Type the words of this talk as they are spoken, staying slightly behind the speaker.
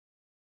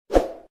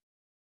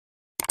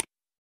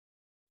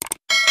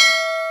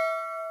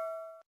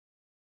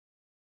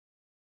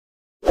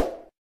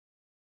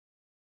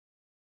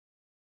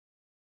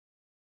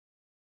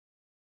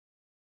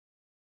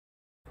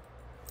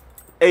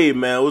Hey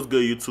man, what's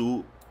good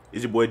YouTube?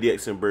 It's your boy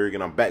Dxnberg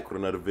and I'm back with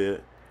another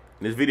vid.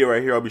 In this video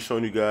right here, I'll be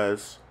showing you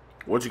guys,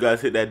 once you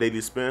guys hit that daily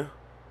spin,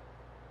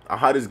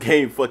 how this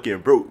game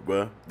fucking broke,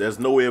 bruh. There's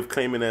no way of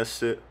claiming that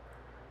shit.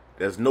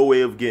 There's no way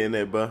of getting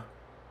that, bruh.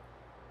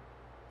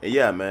 And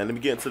yeah, man, let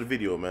me get into the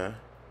video, man.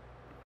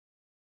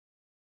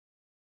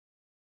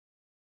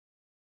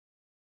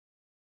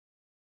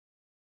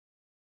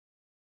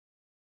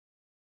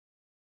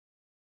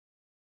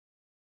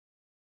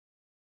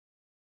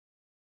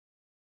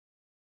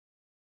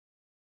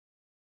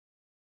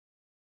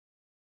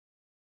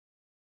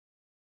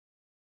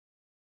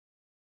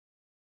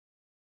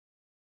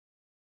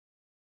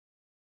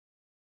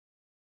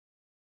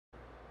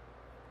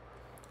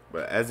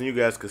 But as you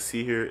guys can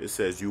see here, it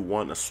says you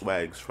want a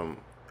swags from,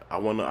 I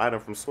want an item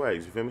from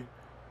swags, you feel me?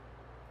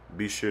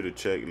 Be sure to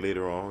check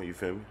later on, you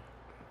feel me?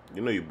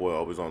 You know your boy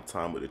always on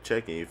time with the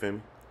check-in, you feel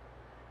me?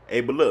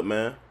 Hey, but look,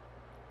 man.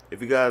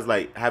 If you guys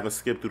like haven't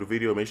skipped through the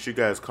video, make sure you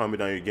guys comment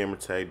down your gamer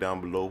tag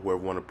down below, whoever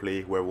want to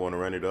play, whoever want to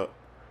run it up.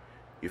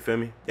 You feel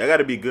me? Y'all got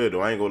to be good,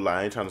 though. I ain't gonna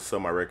lie. I ain't trying to sell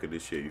my record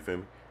this year, you feel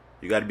me?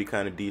 You got to be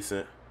kind of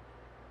decent.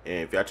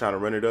 And if y'all trying to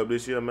run it up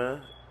this year,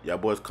 man, y'all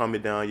boys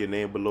comment down your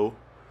name below.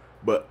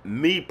 But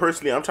me,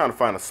 personally, I'm trying to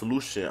find a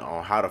solution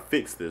on how to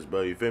fix this,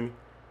 bro. You feel me?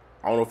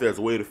 I don't know if there's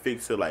a way to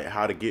fix it, like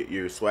how to get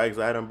your swags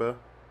item, bro.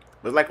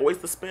 But it's like a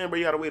waste of spin, bro.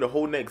 You got to wait the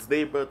whole next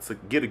day, bro, to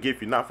get a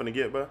gift you're not finna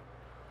get, bro.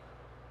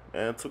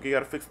 And 2K got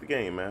to fix the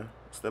game, man.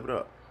 Step it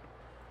up.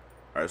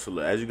 Alright, so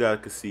look, as you guys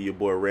can see, your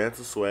boy ran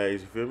to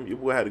swags, you feel me? Your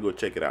boy had to go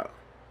check it out.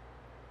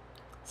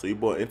 So your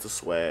boy into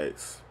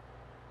swags.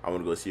 I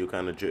want to go see what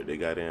kind of drip they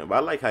got in. But I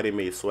like how they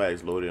made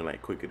swags load in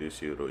like quicker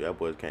this year, though. Y'all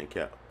boys can't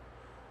cap.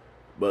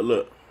 But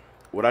look,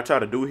 what I try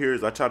to do here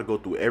is I try to go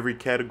through every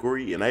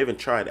category, and I even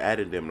tried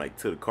adding them like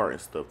to the cart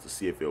and stuff to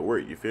see if it'll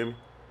work, you feel me?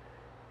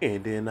 And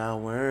it did not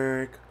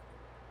work.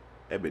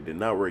 That bit did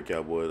not work,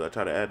 y'all boys. I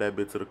tried to add that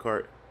bit to the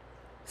cart,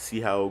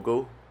 see how it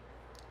go.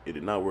 It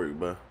did not work,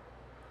 bro.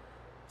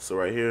 So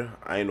right here,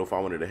 I ain't know if I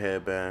wanted a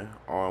headband,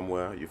 arm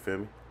wear, you feel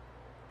me?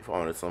 If I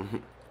wanted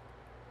some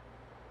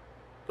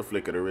the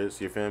flick of the wrist,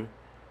 you feel me?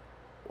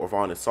 Or if I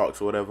wanted socks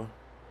or whatever.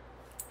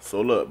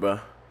 So look, bro.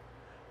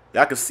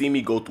 Y'all can see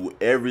me go through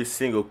every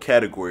single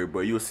category,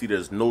 bro. You'll see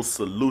there's no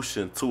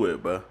solution to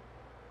it, bro.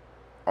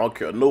 I don't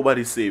care what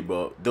nobody say,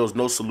 bro. There was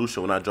no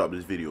solution when I dropped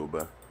this video,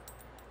 bro.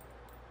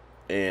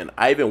 And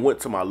I even went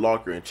to my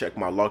locker and checked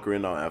my locker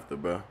in on after,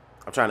 bro.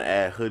 I'm trying to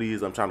add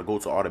hoodies. I'm trying to go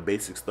to all the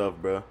basic stuff,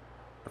 bro.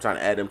 I'm trying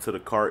to add them to the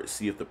cart,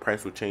 see if the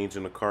price will change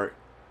in the cart.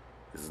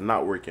 This is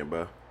not working,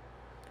 bro.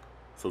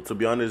 So to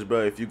be honest,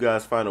 bro, if you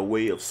guys find a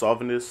way of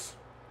solving this,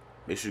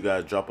 make sure you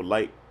guys drop a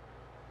like.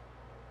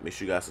 Make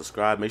sure you guys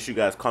subscribe. Make sure you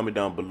guys comment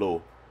down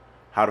below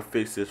how to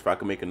fix this if I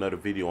can make another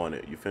video on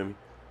it. You feel me?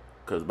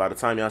 Because by the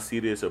time y'all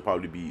see this, it'll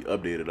probably be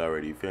updated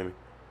already. You feel me?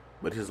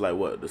 But this is like,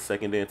 what, the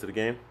second day into the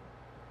game?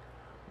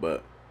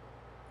 But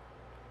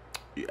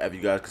as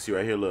you guys can see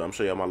right here, look, I'm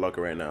showing y'all my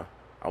locker right now.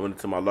 I went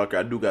into my locker.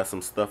 I do got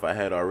some stuff I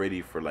had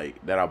already for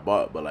like that I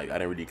bought, but like I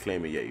didn't really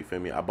claim it yet. You feel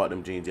me? I bought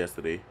them jeans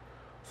yesterday,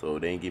 so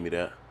they ain't give me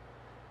that.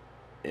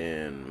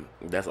 And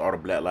that's all the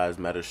Black Lives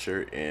Matter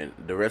shirt, and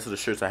the rest of the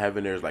shirts I have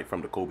in there is like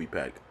from the Kobe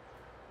pack,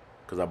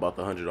 because I bought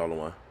the $100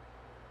 one.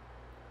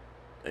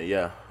 And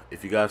yeah,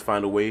 if you guys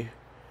find a way,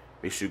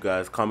 make sure you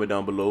guys comment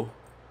down below.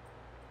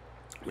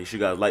 Make sure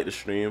you guys like the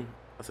stream.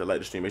 I said like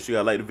the stream. Make sure you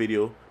guys like the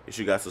video. Make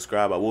sure you guys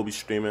subscribe. I will be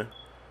streaming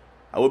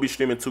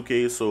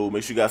 2K, so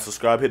make sure you guys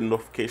subscribe, hit the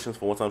notifications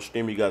for once I'm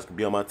streaming. You guys can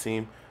be on my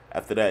team.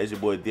 After that, it's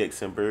your boy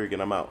Dxnberg,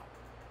 and I'm out.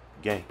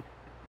 Gang.